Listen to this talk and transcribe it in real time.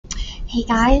Hey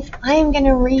guys, I am going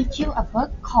to read you a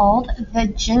book called The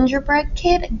Gingerbread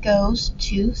Kid Goes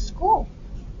to School.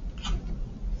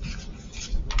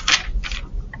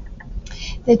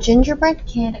 The Gingerbread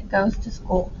Kid Goes to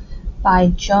School by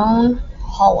Joan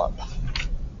Holub.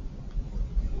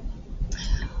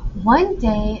 One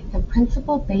day, the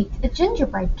principal baked a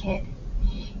gingerbread kid.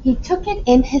 He took it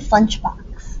in his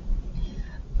lunchbox.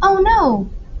 Oh no!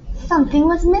 Something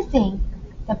was missing.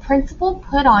 The principal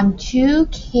put on 2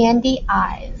 candy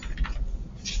eyes.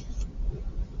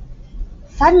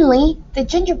 Suddenly, the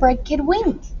gingerbread kid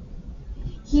winked.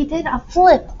 He did a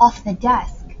flip off the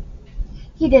desk.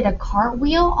 He did a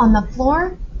cartwheel on the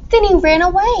floor, then he ran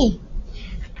away.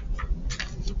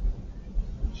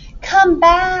 Come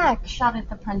back, shouted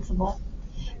the principal.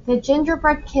 The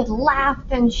gingerbread kid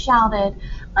laughed and shouted,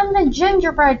 I'm the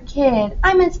gingerbread kid.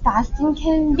 I'm as fast as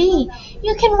can be.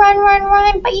 You can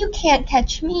run, but you can't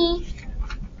catch me.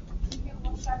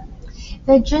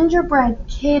 The gingerbread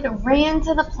kid ran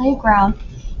to the playground.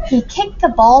 He kicked the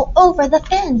ball over the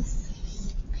fence.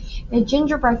 The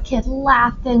gingerbread kid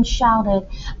laughed and shouted,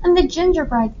 I'm the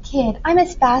gingerbread kid. I'm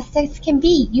as fast as can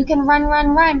be. You can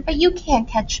run, but you can't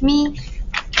catch me.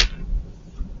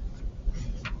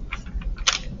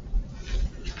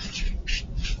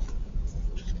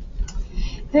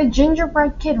 The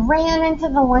gingerbread kid ran into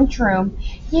the lunchroom.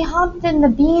 He hopped in the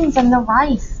beans and the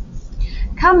rice.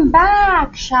 Come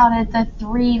back, shouted the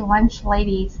 3 lunch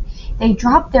ladies. They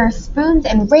dropped their spoons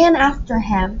and ran after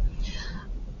him.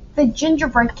 The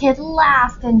gingerbread kid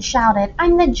laughed and shouted,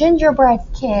 I'm the gingerbread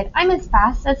kid. I'm as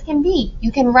fast as can be.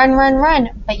 You can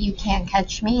run, but you can't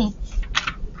catch me.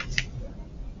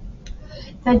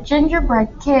 The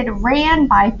gingerbread kid ran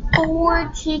by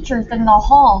 4 teachers in the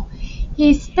hall.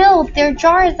 He spilled their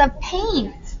jars of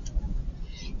paint.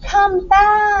 Come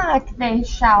back, they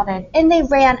shouted, and they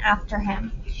ran after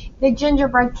him. The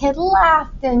gingerbread kid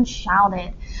laughed and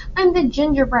shouted, I'm the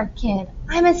gingerbread kid.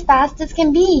 I'm as fast as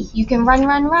can be. You can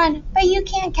run, but you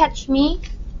can't catch me.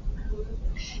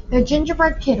 The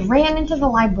gingerbread kid ran into the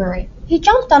library. He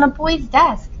jumped on a boy's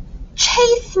desk.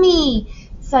 Chase me,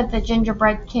 said the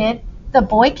gingerbread kid. The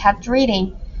boy kept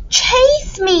reading.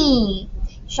 Chase me,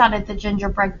 shouted the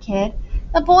gingerbread kid.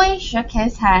 The boy shook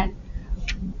his head.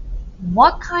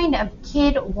 What kind of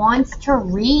kid wants to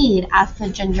read? Asked the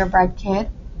gingerbread kid.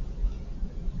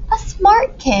 A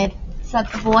smart kid, said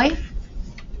the boy.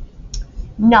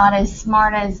 Not as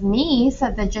smart as me,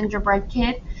 said the gingerbread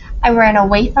kid. I ran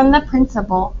away from the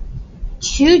principal,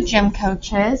 2 gym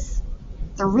coaches,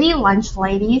 3 lunch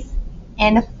ladies,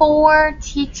 and 4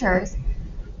 teachers.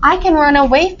 I can run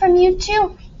away from you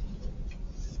too.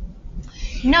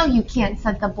 No, you can't,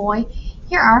 said the boy.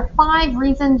 Here are 5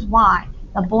 reasons why.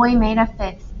 The boy made a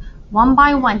fist. One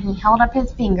by one, he held up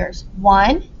his fingers.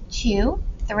 1, 2,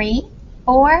 3,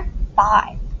 4,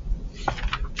 5.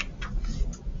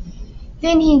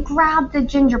 Then he grabbed the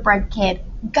gingerbread kid.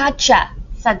 Gotcha,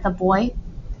 said the boy.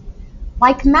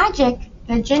 Like magic,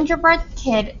 the gingerbread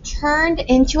kid turned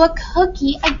into a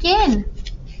cookie again.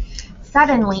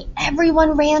 Suddenly,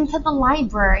 everyone ran to the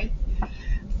library.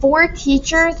 4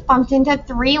 teachers bumped into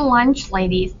 3 lunch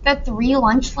ladies. The 3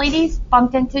 lunch ladies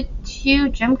bumped into 2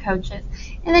 gym coaches.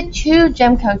 And the 2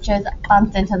 gym coaches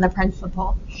bumped into the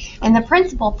principal. And the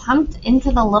principal bumped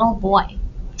into the little boy.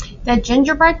 The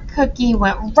gingerbread cookie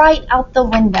went right out the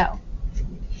window.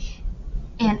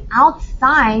 And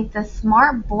outside, the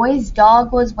smart boy's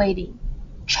dog was waiting.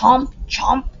 Chomp,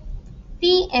 chomp.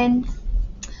 The end.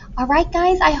 All right,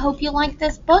 guys, I hope you liked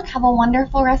this book. Have a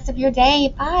wonderful rest of your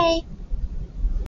day. Bye.